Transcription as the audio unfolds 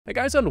Hey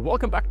guys, and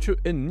welcome back to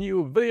a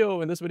new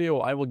video. In this video,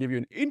 I will give you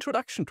an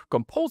introduction to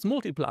Compose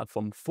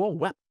Multiplatform for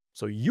web.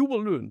 So you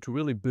will learn to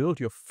really build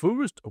your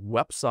first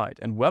website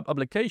and web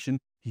application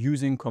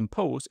using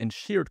Compose and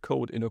shared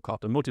code in a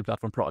Kotlin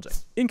Multiplatform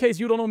project. In case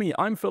you don't know me,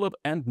 I'm Philip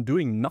and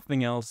doing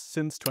nothing else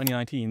since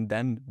 2019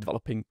 than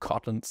developing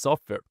Kotlin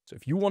software. So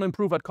if you want to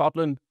improve at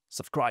Kotlin,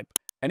 subscribe.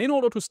 And in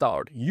order to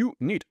start, you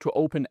need to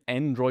open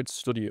Android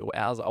Studio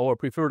as our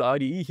preferred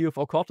IDE here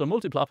for Kotlin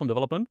Multiplatform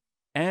development,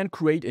 and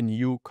create a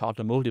new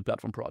Kotlin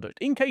Multiplatform project.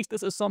 In case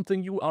this is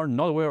something you are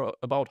not aware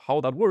about how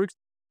that works,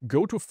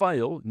 go to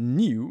File,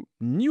 New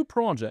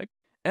Project,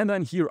 and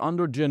then here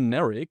under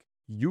Generic,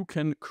 you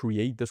can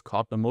create this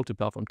Kotlin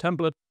Multiplatform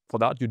template. For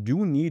that, you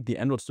do need the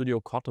Android Studio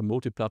Kotlin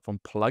Multiplatform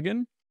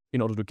plugin in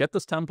order to get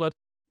this template.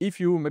 If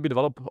you maybe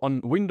develop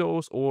on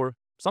Windows or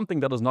something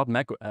that is not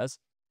macOS,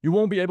 you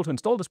won't be able to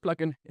install this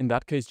plugin. In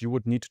that case, you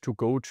would need to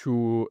go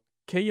to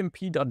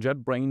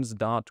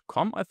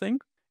kmp.jetbrains.com, I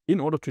think, in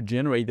order to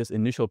generate this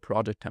initial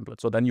project template.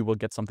 So then you will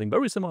get something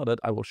very similar that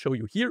I will show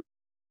you here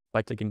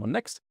by clicking on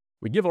Next.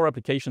 We give our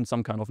application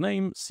some kind of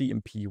name,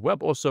 CMP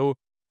Web or so,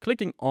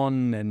 clicking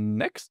on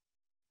Next.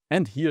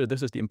 And here,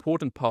 this is the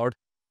important part,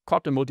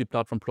 Kotlin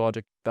Multiplatform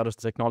project. That is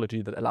the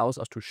technology that allows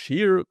us to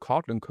share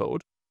Kotlin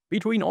code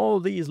between all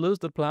these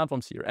listed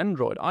platforms here,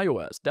 Android,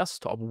 iOS,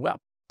 desktop, web,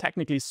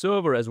 technically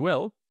server as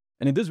well.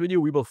 And in this video,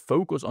 we will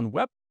focus on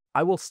web.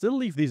 I will still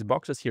leave these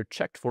boxes here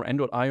checked for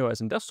Android, iOS,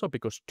 and desktop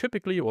because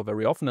typically, or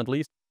very often at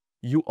least,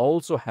 you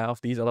also have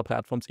these other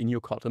platforms in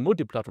your Kotlin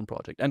Multiplatform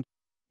project. And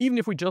even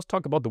if we just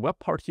talk about the web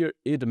part here,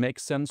 it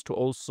makes sense to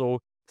also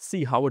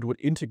see how it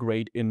would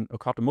integrate in a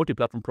Kotlin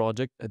Multiplatform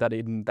project that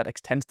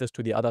extends this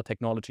to the other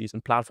technologies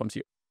and platforms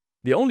here.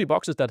 The only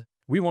boxes that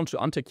we want to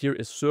untick here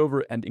is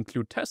server and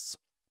include tests.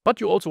 But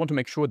you also want to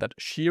make sure that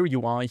Share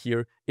UI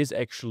here is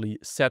actually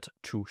set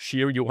to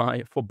Share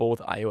UI for both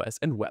iOS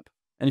and web.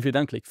 And if you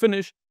then click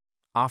Finish,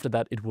 after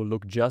that, it will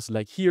look just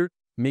like here.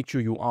 Make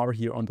sure you are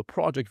here on the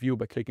project view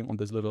by clicking on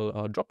this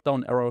little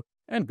drop-down arrow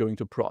and going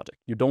to project.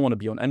 You don't want to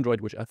be on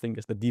Android, which I think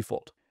is the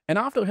default. And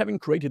after having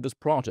created this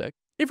project,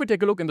 if we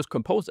take a look in this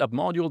Compose app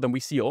module, then we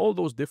see all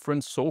those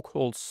different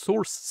so-called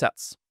source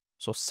sets.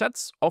 So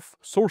sets of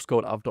source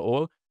code, after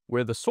all,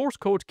 where the source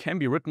code can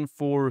be written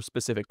for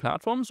specific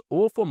platforms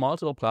or for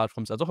multiple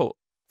platforms as a whole.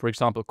 For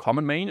example,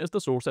 common main is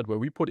the source set where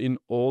we put in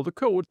all the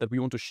code that we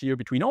want to share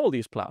between all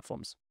these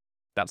platforms.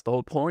 That's the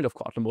whole point of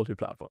Kotlin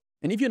Multiplatform.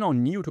 And if you're now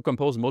new to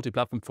Compose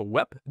Multiplatform for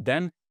web,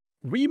 then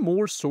 3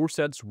 more source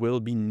sets will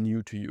be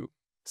new to you.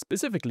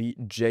 Specifically,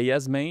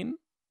 JS main,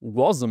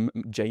 Wasm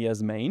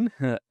JS main,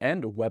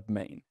 and web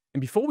main. And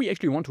before we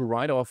actually want to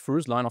write our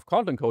first line of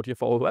Kotlin code here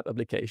for our web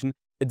application,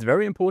 it's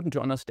very important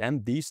to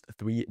understand these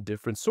 3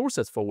 different source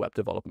sets for web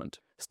development.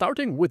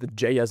 Starting with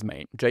JS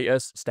main,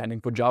 JS standing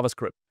for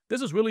JavaScript.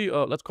 This is really,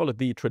 let's call it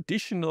the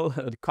traditional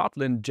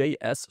Kotlin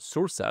JS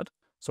source set.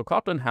 So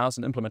Kotlin has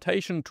an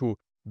implementation to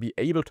be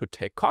able to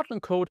take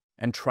Kotlin code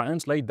and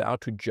translate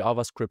that to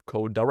JavaScript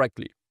code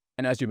directly.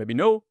 And as you maybe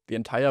know, the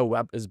entire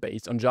web is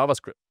based on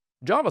JavaScript.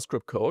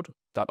 JavaScript code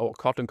that our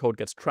Kotlin code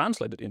gets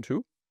translated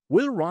into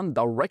will run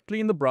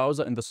directly in the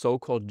browser in the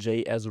so-called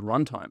JS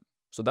runtime.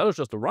 So that is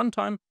just a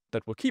runtime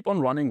that will keep on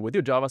running with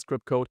your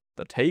JavaScript code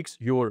that takes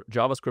your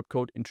JavaScript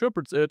code,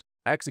 interprets it,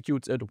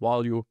 executes it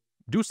while you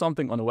do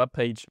something on a web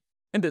page.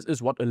 And this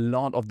is what a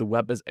lot of the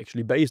web is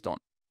actually based on.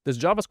 This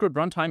JavaScript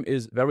runtime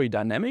is very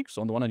dynamic,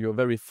 so on the one hand, you're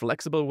very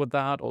flexible with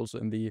that, also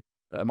in the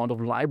amount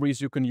of libraries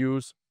you can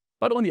use.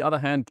 But on the other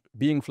hand,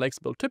 being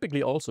flexible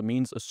typically also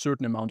means a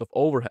certain amount of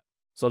overhead.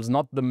 So it's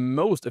not the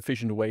most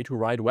efficient way to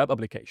write web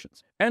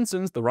applications. And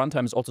since the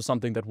runtime is also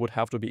something that would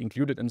have to be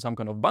included in some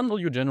kind of bundle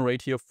you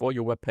generate here for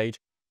your web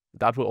page,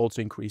 that will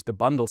also increase the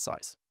bundle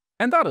size.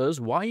 And that is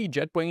why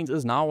JetBrains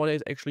is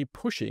nowadays actually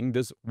pushing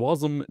this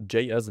Wasm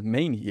JS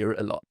main here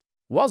a lot.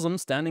 Wasm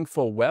standing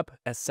for Web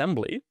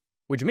Assembly,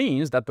 which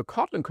means that the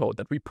Kotlin code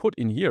that we put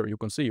in here, you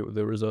can see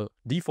there is a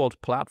default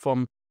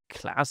platform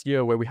class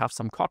here where we have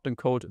some Kotlin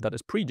code that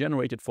is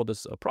pre-generated for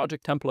this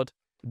project template.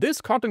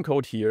 This Kotlin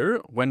code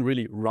here, when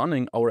really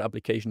running our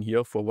application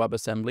here for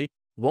WebAssembly,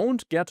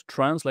 won't get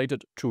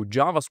translated to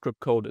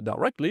JavaScript code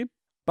directly,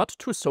 but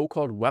to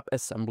so-called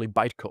WebAssembly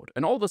bytecode.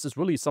 And all this is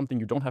really something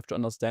you don't have to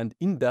understand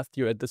in depth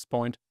here at this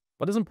point.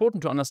 But it's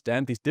important to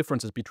understand these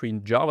differences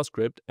between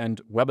JavaScript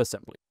and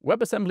WebAssembly.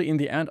 WebAssembly in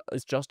the end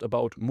is just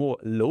about more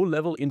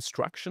low-level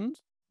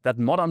instructions that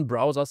modern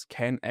browsers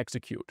can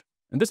execute.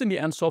 And this in the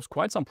end solves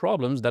quite some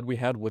problems that we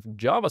had with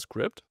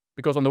JavaScript,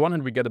 because on the one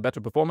hand we get a better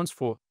performance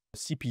for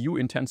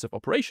CPU-intensive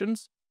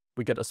operations,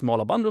 we get a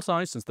smaller bundle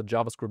size since the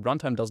JavaScript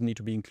runtime doesn't need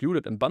to be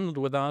included and bundled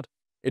with that.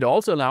 It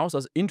also allows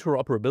us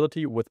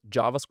interoperability with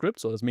JavaScript,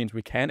 so this means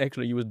we can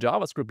actually use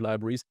JavaScript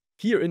libraries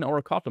here in our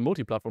Kotlin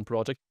Multiplatform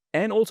project,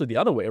 and also the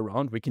other way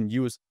around, we can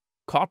use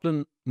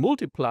Kotlin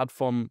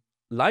Multiplatform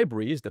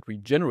libraries that we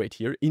generate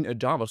here in a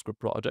JavaScript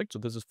project, so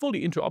this is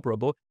fully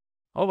interoperable.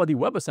 However, the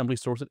WebAssembly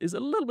source is a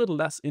little bit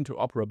less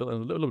interoperable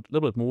and a little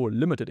bit more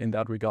limited in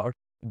that regard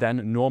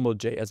than normal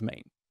JS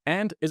main.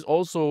 And is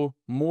also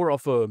more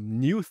of a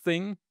new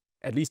thing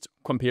at least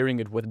comparing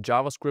it with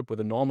JavaScript, with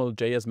a normal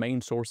JS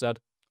main source set.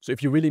 So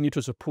if you really need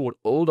to support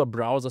older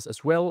browsers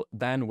as well,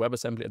 then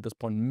WebAssembly at this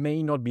point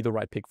may not be the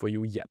right pick for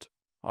you yet.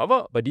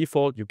 However, by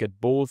default, you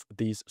get both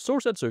these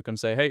source sets. So you can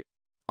say, hey,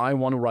 I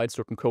want to write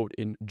certain code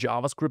in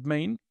JavaScript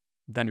main,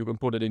 then you can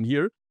put it in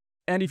here.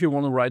 And if you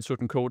want to write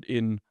certain code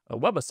in a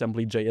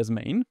WebAssembly JS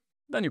main,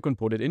 then you can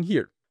put it in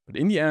here. But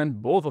in the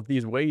end, both of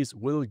these ways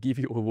will give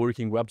you a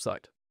working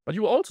website. But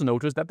you will also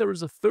notice that there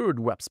is a third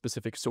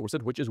web-specific source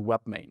set, which is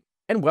webmain.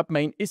 And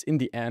webmain is in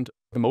the end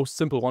the most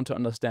simple one to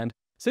understand,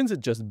 since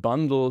it just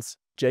bundles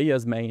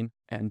JS main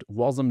and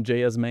Wasm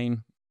JS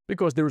main,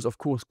 because there is of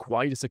course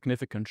quite a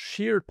significant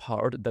shared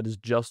part that is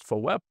just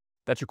for web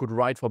that you could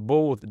write for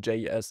both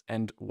JS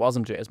and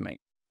Wasm JS main.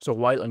 So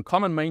while in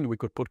common main we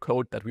could put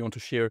code that we want to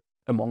share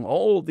among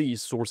all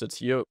these source sets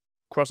here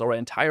across our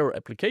entire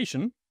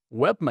application,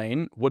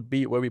 webmain would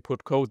be where we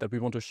put code that we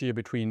want to share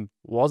between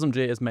Wasm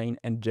JS main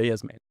and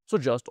JS main, so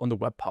just on the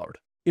web part.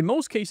 In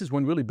most cases,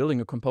 when really building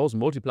a composed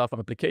multi-platform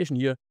application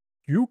here,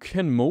 you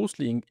can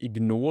mostly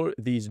ignore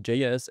these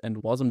JS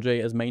and Wasm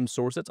JS main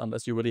source sets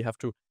unless you really have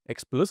to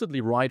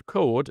explicitly write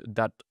code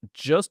that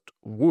just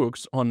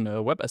works on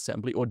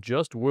WebAssembly or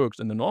just works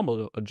in the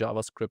normal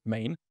JavaScript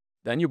main.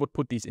 Then you would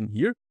put these in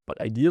here,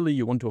 but ideally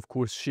you want to of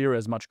course share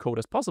as much code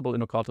as possible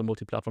in a Kotlin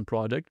multi-platform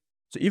project.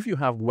 So if you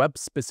have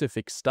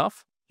web-specific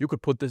stuff, you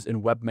could put this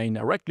in web main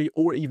directly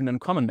or even in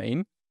common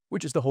main,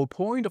 which is the whole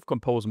point of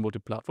composed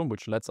multi-platform,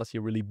 which lets us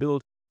here really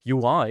build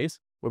UIs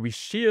where we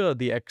share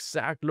the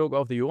exact look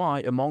of the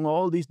UI among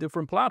all these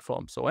different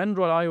platforms. So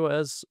Android,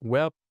 iOS,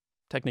 web,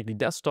 technically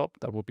desktop,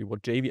 that would be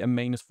what JVM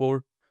main is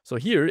for. So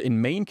here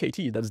in main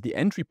KT, that is the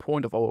entry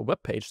point of our web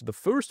page, the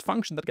first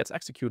function that gets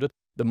executed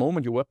the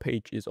moment your web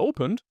page is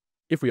opened.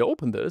 If we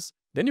open this,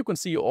 then you can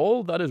see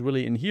all that is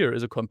really in here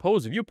is a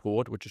compose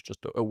viewport, which is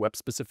just a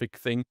web-specific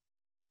thing,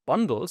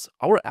 bundles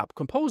our app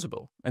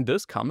composable. And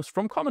this comes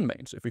from common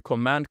main. So if we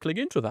command click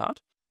into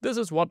that, this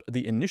is what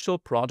the initial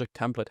project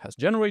template has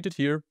generated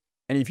here.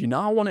 And if you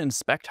now want to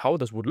inspect how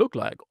this would look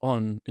like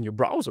in your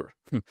browser,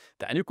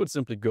 then you could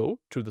simply go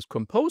to this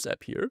compose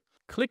app here,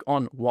 click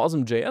on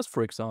Wasm.js,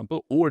 for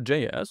example, or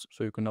JS.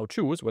 So you can now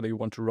choose whether you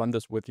want to run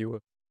this with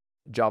your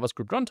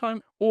JavaScript runtime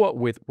or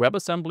with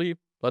WebAssembly.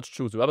 Let's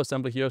choose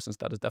WebAssembly here, since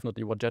that is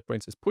definitely what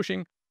JetBrains is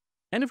pushing.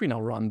 And if we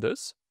now run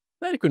this,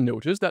 then you can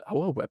notice that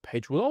our web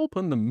page will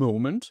open the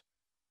moment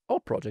our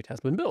project has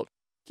been built.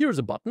 Here is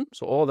a button.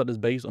 So all that is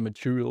based on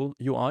Material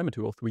UI,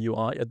 Material 3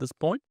 UI at this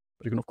point.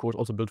 But you can, of course,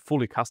 also build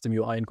fully custom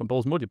UI in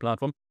composed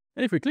multi-platform.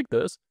 And if we click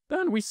this,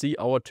 then we see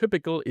our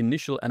typical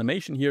initial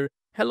animation here,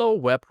 Hello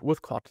Web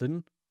with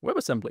Kotlin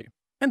WebAssembly.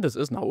 And this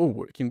is now a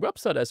working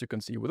website, as you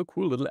can see, with a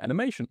cool little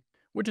animation,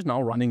 which is now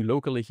running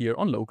locally here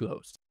on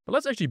localhost. But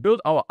let's actually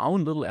build our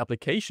own little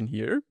application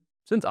here,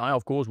 since I,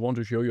 of course, want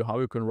to show you how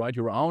you can write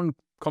your own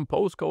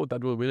compose code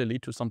that will really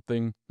lead to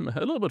something a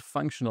little bit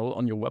functional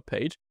on your web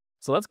page.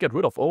 So let's get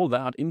rid of all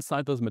that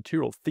inside this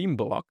material theme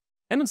block,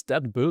 and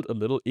instead build a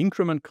little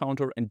increment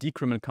counter and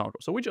decrement counter.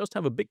 So we just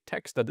have a big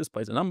text that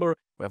displays a number.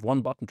 We have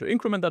one button to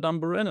increment that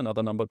number and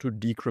another number to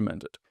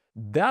decrement it.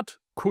 That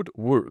could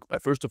work by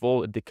first of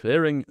all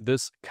declaring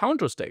this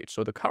counter state.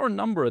 So the current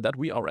number that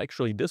we are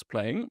actually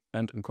displaying,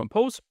 and in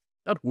compose,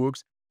 that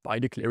works by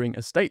declaring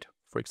a state.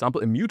 For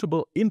example,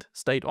 immutable int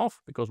state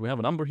of, because we have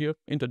a number here,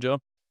 integer,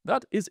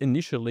 that is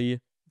initially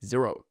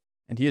 0.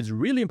 And here it's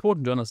really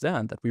important to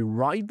understand that we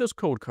write this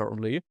code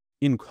currently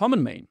in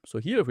common main. So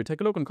here, if we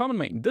take a look in common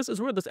main, this is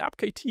where this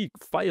appkt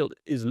file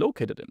is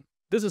located in.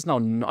 This is now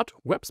not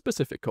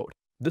web-specific code.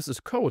 This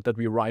is code that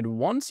we write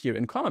once here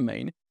in common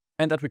main,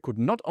 and that we could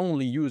not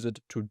only use it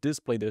to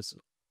display this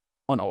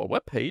on our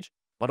web page,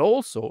 but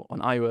also on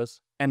iOS,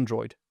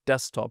 Android,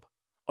 desktop,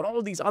 on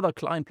all these other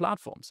client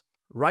platforms.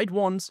 Write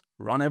once,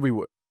 run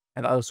everywhere.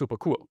 And that is super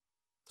cool.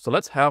 So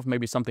let's have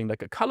maybe something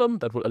like a column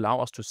that will allow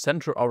us to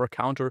center our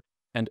counter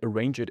and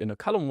arrange it in a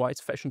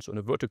column-wise fashion, so in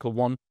a vertical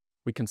one.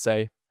 We can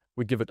say,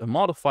 we give it a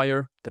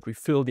modifier that we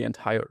fill the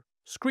entire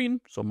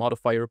screen. So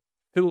modifier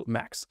fill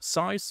max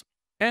size.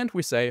 And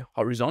we say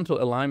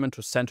horizontal alignment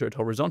to center it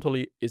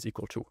horizontally is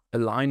equal to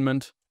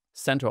alignment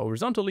center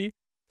horizontally.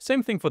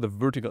 Same thing for the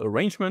vertical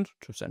arrangement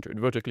to center it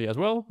vertically as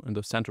well in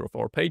the center of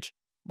our page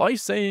by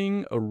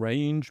saying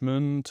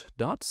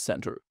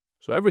arrangement.center.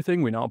 So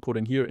everything we now put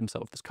in here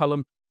inside of this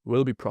column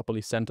will be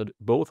properly centered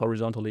both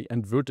horizontally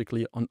and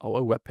vertically on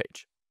our web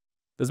page.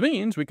 This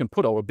means we can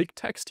put our big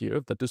text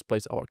here that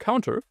displays our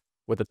counter,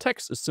 where the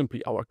text is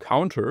simply our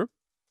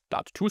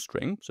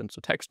counter.toString. Since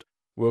the text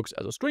works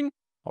as a string,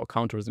 our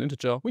counter is an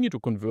integer, we need to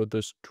convert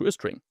this to a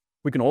string.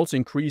 We can also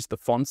increase the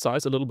font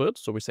size a little bit.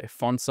 So we say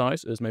font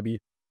size is maybe,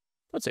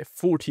 let's say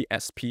 40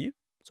 SP.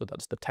 So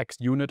that's the text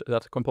unit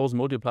that Compose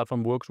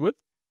Multiplatform works with.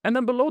 And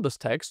then below this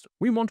text,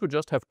 we want to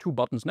just have two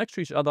buttons next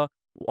to each other.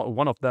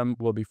 One of them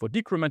will be for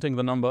decrementing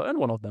the number and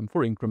one of them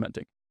for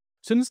incrementing.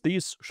 Since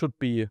these should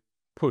be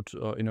put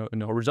in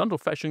a horizontal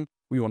fashion,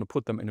 we want to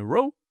put them in a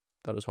row.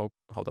 That is how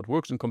that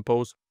works in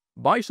Compose,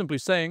 by simply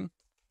saying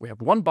we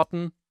have one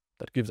button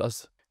that gives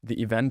us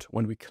the event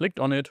when we clicked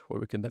on it, where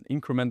we can then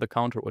increment the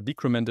counter or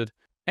decrement it.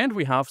 And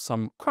we have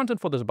some content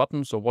for this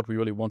button. So what we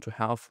really want to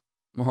have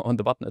on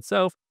the button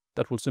itself,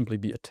 that will simply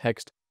be a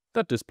text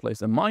that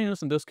displays a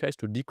minus in this case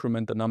to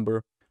decrement the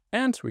number.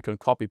 And we can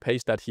copy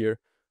paste that here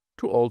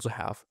to also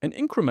have an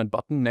increment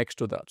button next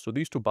to that. So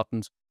these two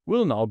buttons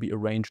will now be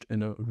arranged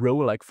in a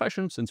row-like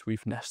fashion since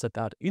we've nested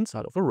that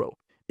inside of a row.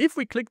 If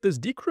we click this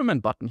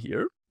decrement button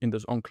here in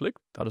this onClick,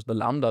 that is the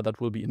lambda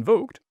that will be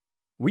invoked,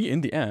 we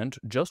in the end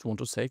just want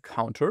to say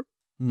counter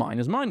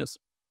minus minus.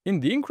 In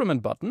the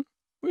increment button,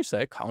 we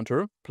say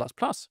counter plus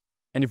plus.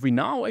 And if we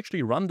now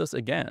actually run this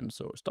again,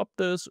 so stop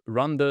this,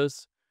 run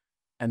this,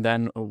 and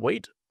then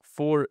wait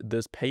for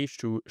this page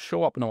to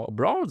show up in our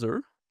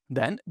browser,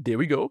 then there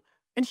we go.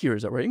 And here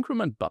is our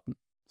increment button.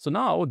 So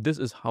now this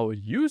is how it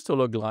used to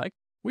look like.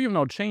 We have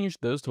now changed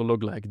this to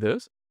look like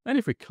this. And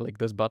if we click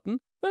this button,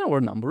 then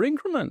our number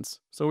increments.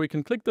 So we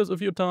can click this a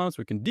few times,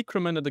 we can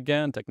decrement it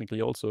again,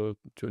 technically also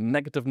to a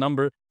negative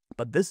number,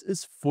 but this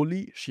is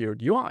fully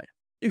shared UI.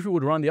 If we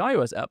would run the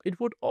iOS app, it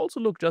would also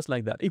look just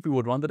like that. If we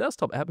would run the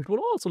desktop app, it would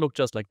also look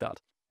just like that.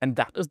 And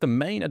that is the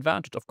main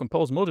advantage of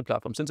Compose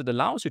Multiplatform, since it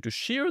allows you to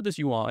share this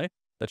UI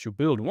that you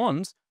build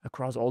once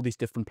across all these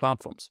different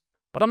platforms.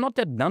 But I'm not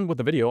yet done with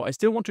the video. I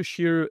still want to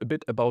share a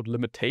bit about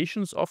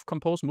limitations of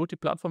Compose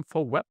Multiplatform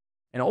for web.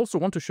 And I also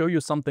want to show you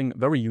something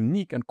very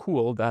unique and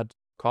cool that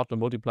Kotlin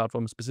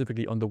Multiplatform,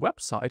 specifically on the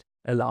website,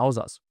 allows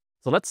us.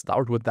 So let's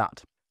start with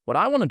that. What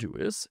I want to do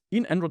is,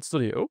 in Android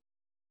Studio,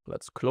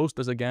 let's close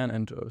this again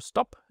and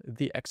stop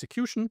the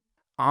execution.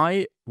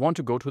 I want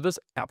to go to this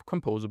app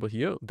composable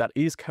here that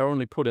is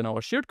currently put in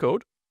our shared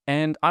code.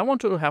 And I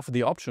want to have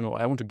the option,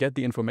 or I want to get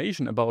the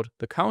information about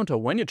the counter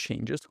when it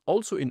changes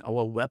also in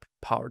our web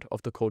part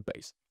of the code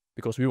base,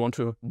 because we want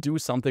to do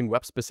something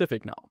web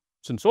specific now.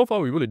 Since so far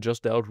we really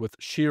just dealt with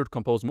shared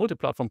Compose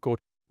Multiplatform code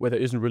where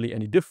there isn't really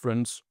any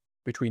difference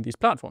between these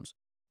platforms.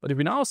 But if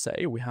we now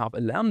say we have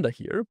a lambda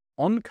here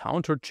on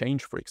counter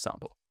change, for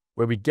example,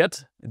 where we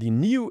get the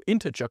new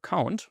integer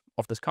count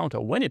of this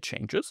counter when it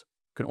changes,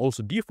 we can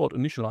also default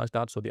initialize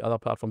that so the other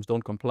platforms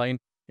don't complain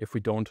if we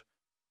don't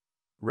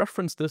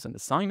reference this and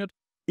assign it.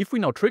 If we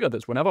now trigger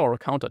this whenever our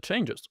counter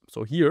changes,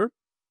 so here,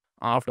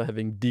 after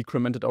having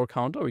decremented our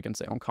counter, we can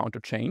say on counter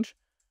change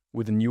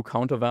with a new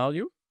counter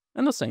value,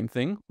 and the same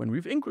thing when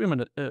we've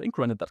incremented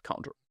that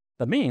counter.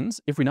 That means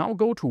if we now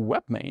go to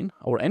web main,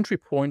 our entry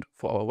point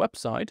for our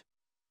website,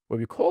 where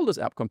we call this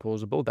app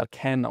composable that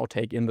can now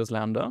take in this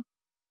lambda,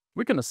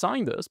 we can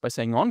assign this by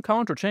saying on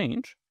counter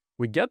change,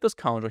 we get this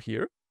counter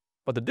here,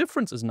 but the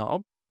difference is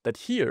now that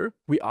here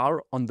we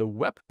are on the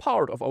web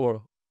part of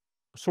our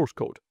source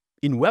code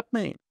in web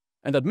main.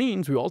 And that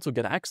means we also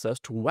get access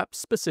to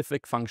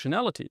web-specific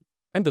functionality.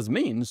 And this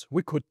means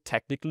we could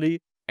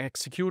technically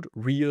execute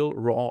real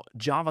raw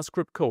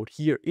JavaScript code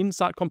here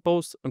inside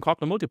Compose and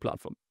Kotlin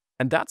Multiplatform.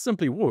 And that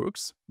simply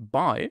works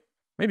by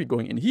maybe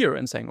going in here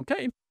and saying,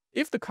 okay,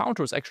 if the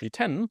counter is actually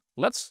 10,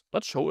 let's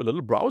show a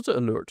little browser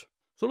alert.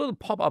 So a little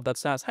pop-up that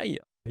says, hey,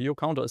 your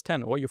counter is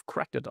 10, or you've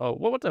cracked it, or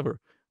whatever.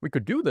 We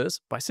could do this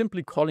by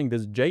simply calling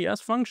this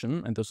JS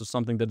function, and this is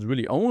something that's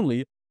really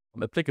only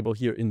applicable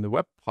here in the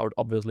web part,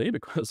 obviously,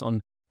 because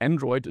on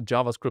Android,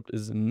 JavaScript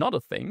is not a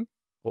thing,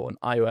 or on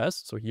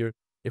iOS. So here,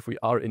 if we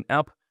are in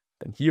app,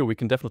 then here we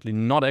can definitely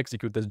not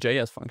execute this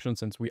JS function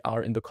since we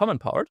are in the common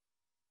part,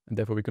 and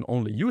therefore we can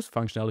only use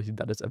functionality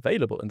that is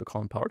available in the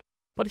common part.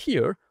 But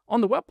here, on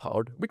the web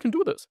part, we can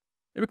do this.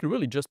 And we can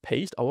really just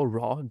paste our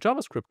raw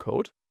JavaScript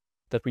code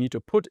that we need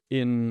to put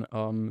in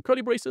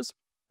curly braces.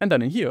 And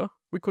then in here,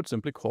 we could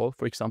simply call,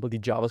 for example, the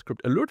JavaScript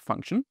alert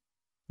function.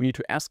 We need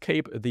to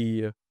escape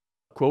the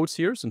quotes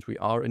here since we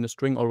are in a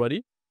string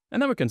already.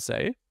 And then we can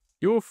say,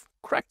 you've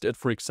cracked it,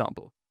 for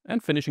example,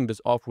 and finishing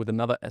this off with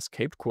another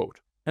escaped quote.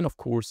 And of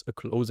course, a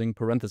closing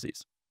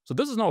parentheses. So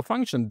this is now a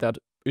function that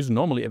is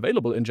normally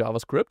available in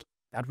JavaScript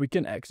that we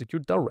can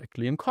execute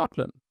directly in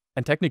Kotlin.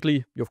 And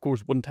technically, you of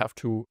course wouldn't have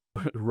to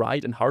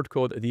write and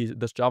hardcode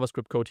this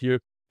JavaScript code here.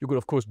 You could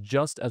of course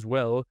just as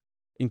well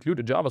include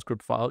a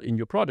JavaScript file in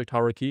your project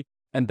hierarchy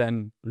and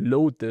then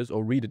load this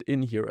or read it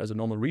in here as a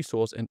normal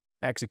resource and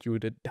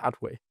execute it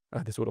that way.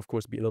 This would of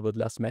course be a little bit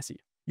less messy.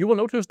 You will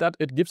notice that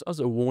it gives us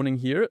a warning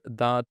here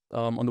that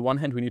on the one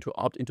hand, we need to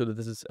opt into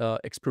this is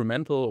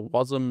experimental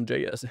Wasm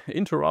JS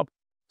interrupt.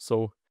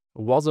 So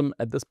Wasm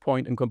at this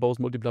point in Compose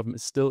Multiplatform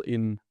is still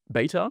in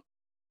beta.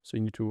 So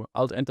you need to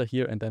Alt-Enter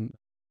here and then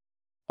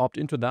opt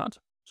into that.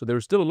 So there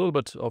is still a little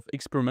bit of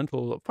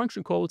experimental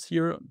function calls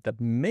here that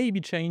may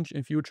be changed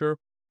in future.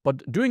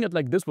 But doing it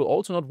like this will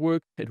also not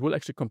work. It will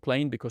actually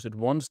complain because it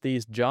wants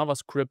these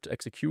JavaScript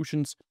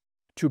executions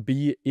to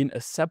be in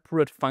a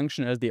separate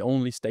function as the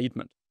only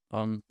statement.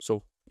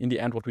 So in the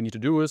end, what we need to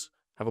do is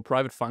have a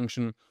private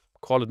function,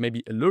 call it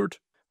maybe alert,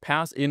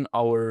 pass in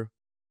our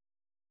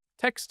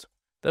text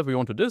that we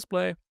want to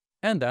display,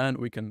 and then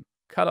we can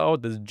cut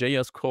out this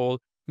JS call,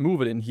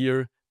 move it in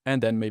here,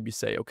 and then maybe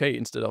say, okay,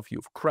 instead of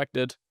you've cracked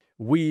it,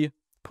 we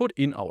put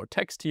in our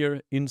text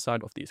here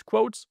inside of these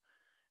quotes.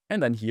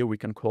 And then here we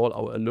can call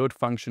our alert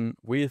function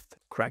with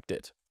cracked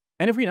it.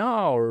 And if we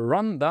now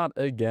run that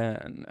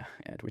again,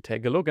 and we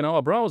take a look in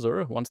our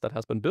browser, once that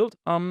has been built,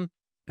 and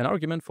an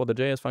argument for the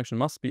JS function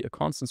must be a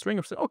constant string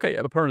of, okay,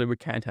 apparently we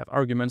can't have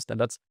arguments, then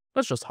let's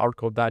just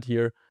hardcode that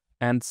here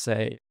and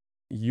say,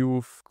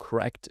 you've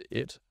cracked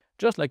it,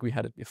 just like we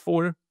had it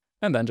before,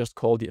 and then just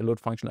call the alert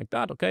function like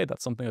that. Okay,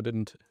 that's something I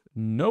didn't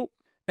know.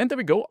 And there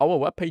we go, our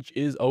web page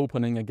is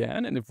opening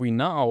again, and if we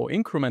now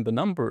increment the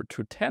number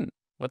to 10,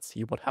 let's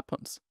see what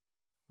happens.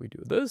 We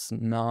do this,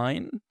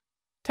 9,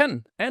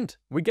 10, and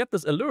we get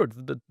this alert,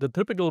 the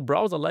typical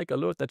browser-like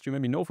alert that you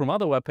maybe know from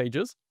other web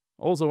pages.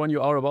 Also when you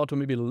are about to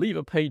maybe leave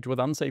a page with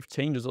unsaved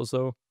changes or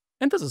so.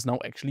 And this is now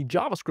actually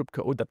JavaScript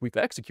code that we've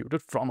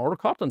executed from our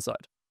Kotlin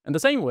side. And the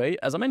same way,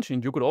 as I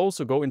mentioned, you could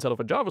also go inside of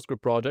a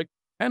JavaScript project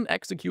and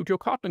execute your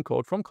Kotlin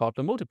code from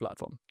Kotlin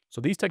Multiplatform.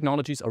 So these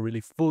technologies are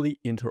really fully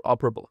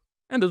interoperable.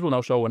 And this will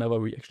now show whenever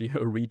we actually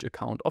reach a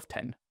count of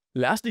 10.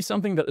 Lastly,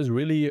 something that is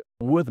really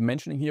worth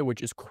mentioning here,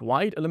 which is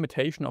quite a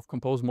limitation of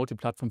Compose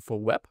Multiplatform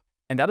for web,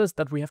 and that is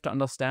that we have to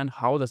understand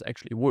how this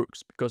actually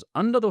works. Because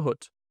under the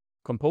hood,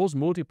 Compose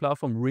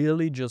Multiplatform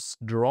really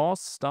just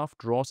draws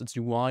its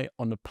UI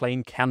on a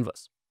plain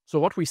canvas. So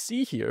what we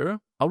see here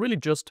are really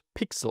just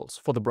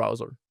pixels for the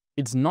browser.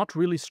 It's not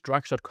really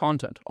structured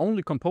content.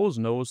 Only Compose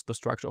knows the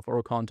structure of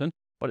our content,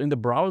 but in the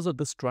browser,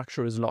 the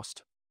structure is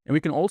lost. And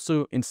we can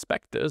also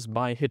inspect this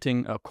by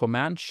hitting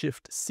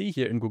Command-Shift-C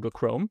here in Google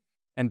Chrome,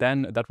 and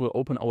then that will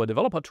open our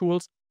developer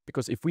tools.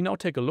 Because if we now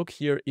take a look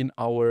here in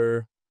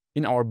our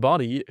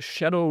body,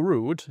 shadow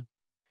root,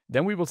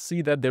 then we will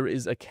see that there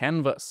is a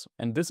canvas.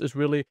 And this is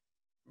really,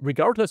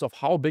 regardless of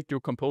how big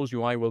your Compose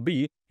UI will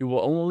be, you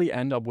will only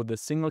end up with a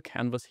single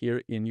canvas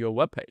here in your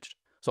web page.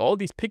 So all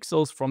these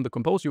pixels from the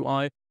Compose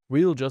UI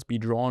will just be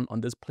drawn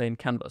on this plain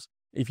canvas.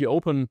 If you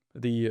open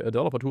the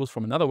developer tools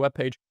from another web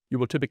page, you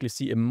will typically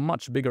see a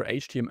much bigger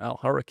HTML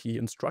hierarchy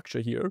and structure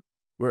here,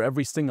 where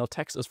every single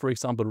text is, for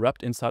example,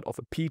 wrapped inside of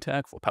a p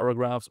tag for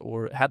paragraphs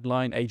or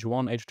headline,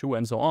 h1, h2,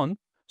 and so on.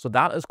 So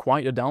that is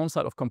quite a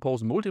downside of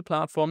Compose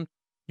Multiplatform.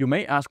 You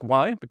may ask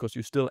why, because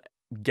you still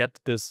get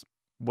this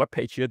web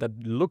page here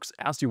that looks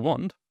as you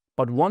want.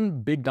 But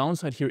one big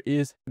downside here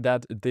is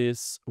that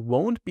this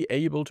won't be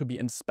able to be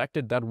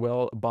inspected that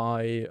well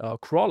by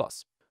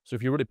crawlers. So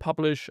if you really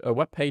publish a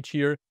web page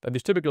here, then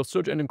these typical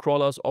search engine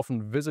crawlers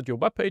often visit your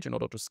web page in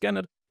order to scan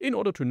it, in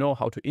order to know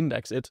how to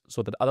index it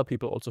so that other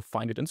people also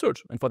find it in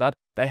search. And for that,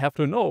 they have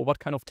to know what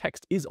kind of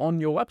text is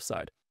on your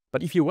website.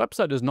 But if your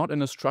website is not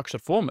in a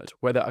structured format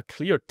where there are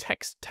clear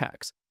text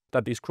tags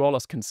that these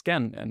crawlers can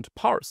scan and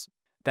parse,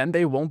 then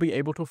they won't be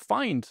able to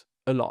find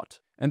a lot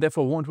and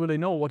therefore won't really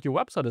know what your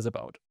website is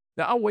about.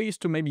 There are ways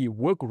to maybe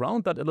work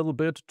around that a little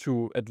bit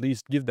to at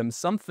least give them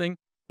something,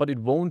 but it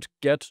won't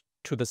get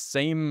to the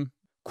same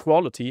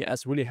quality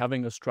as really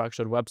having a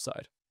structured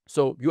website.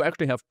 So you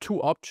actually have two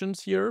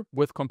options here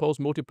with Compose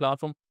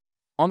Multiplatform.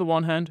 On the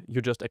one hand,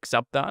 you just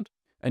accept that,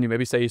 and you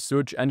maybe say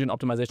search engine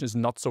optimization is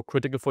not so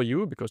critical for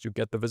you because you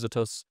get the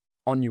visitors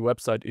on your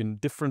website in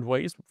different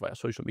ways, via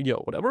social media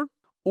or whatever.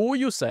 Or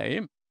you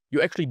say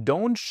you actually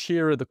don't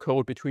share the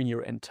code between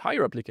your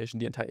entire application,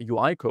 the entire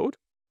UI code,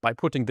 by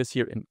putting this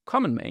here in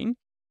common main,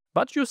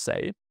 but you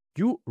say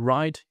you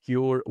write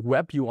your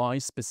web UI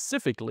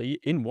specifically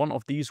in one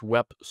of these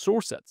web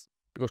source sets.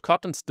 Because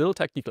Kotlin still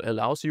technically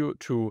allows you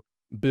to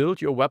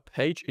build your web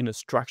page in a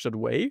structured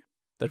way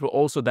that will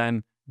also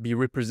then be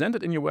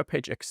represented in your web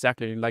page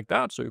exactly like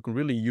that. So you can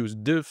really use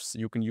divs,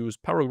 you can use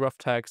paragraph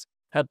tags,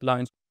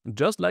 headlines,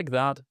 just like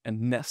that,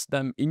 and nest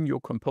them in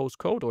your Compose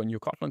code or in your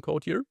Kotlin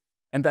code here.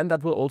 And then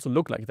that will also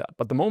look like that.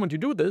 But the moment you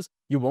do this,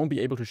 you won't be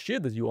able to share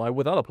this UI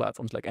with other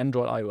platforms like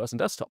Android, iOS, and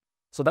desktop.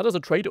 So that is a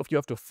trade-off you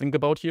have to think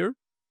about here,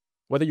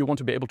 whether you want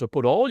to be able to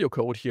put all your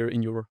code here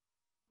in your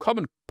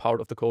common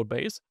part of the code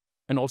base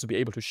and also be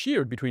able to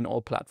share it between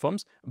all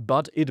platforms,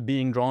 but it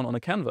being drawn on a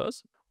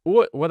canvas,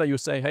 or whether you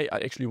say, hey, I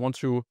actually want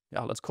to,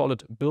 let's call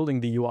it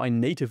building the UI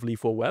natively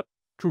for web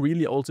to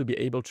really also be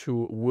able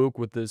to work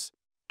with this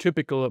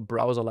typical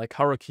browser-like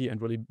hierarchy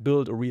and really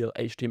build a real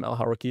HTML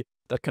hierarchy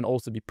that can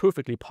also be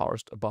perfectly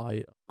parsed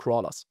by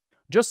crawlers.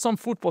 Just some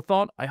food for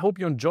thought. I hope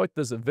you enjoyed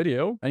this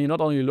video and you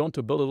not only learned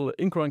to build a little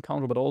increment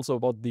counter, but also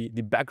about the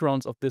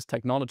backgrounds of this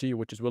technology,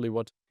 which is really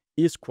what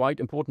is quite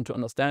important to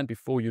understand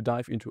before you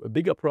dive into a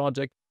bigger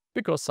project,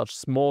 because such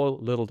small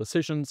little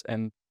decisions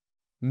and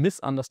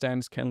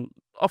misunderstandings can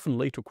often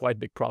lead to quite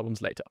big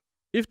problems later.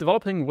 If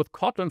developing with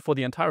Kotlin for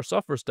the entire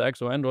software stack,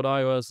 so Android,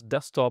 iOS,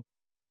 desktop,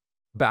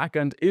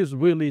 backend is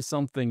really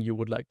something you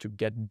would like to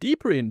get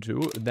deeper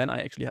into, then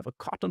I actually have a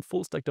Kotlin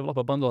full stack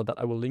developer bundle that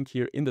I will link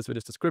here in this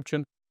video's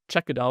description.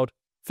 Check it out.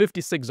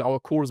 56-hour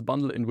course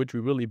bundle in which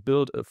we really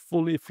build a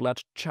fully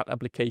fledged chat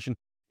application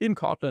in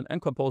Kotlin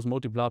and Compose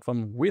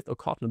Multiplatform with a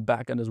Kotlin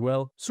backend as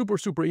well. Super,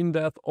 super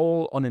in-depth,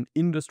 all on an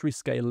industry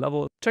scale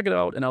level. Check it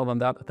out. And other than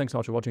that, thanks so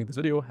much for watching this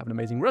video. Have an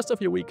amazing rest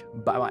of your week.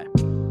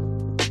 Bye-bye.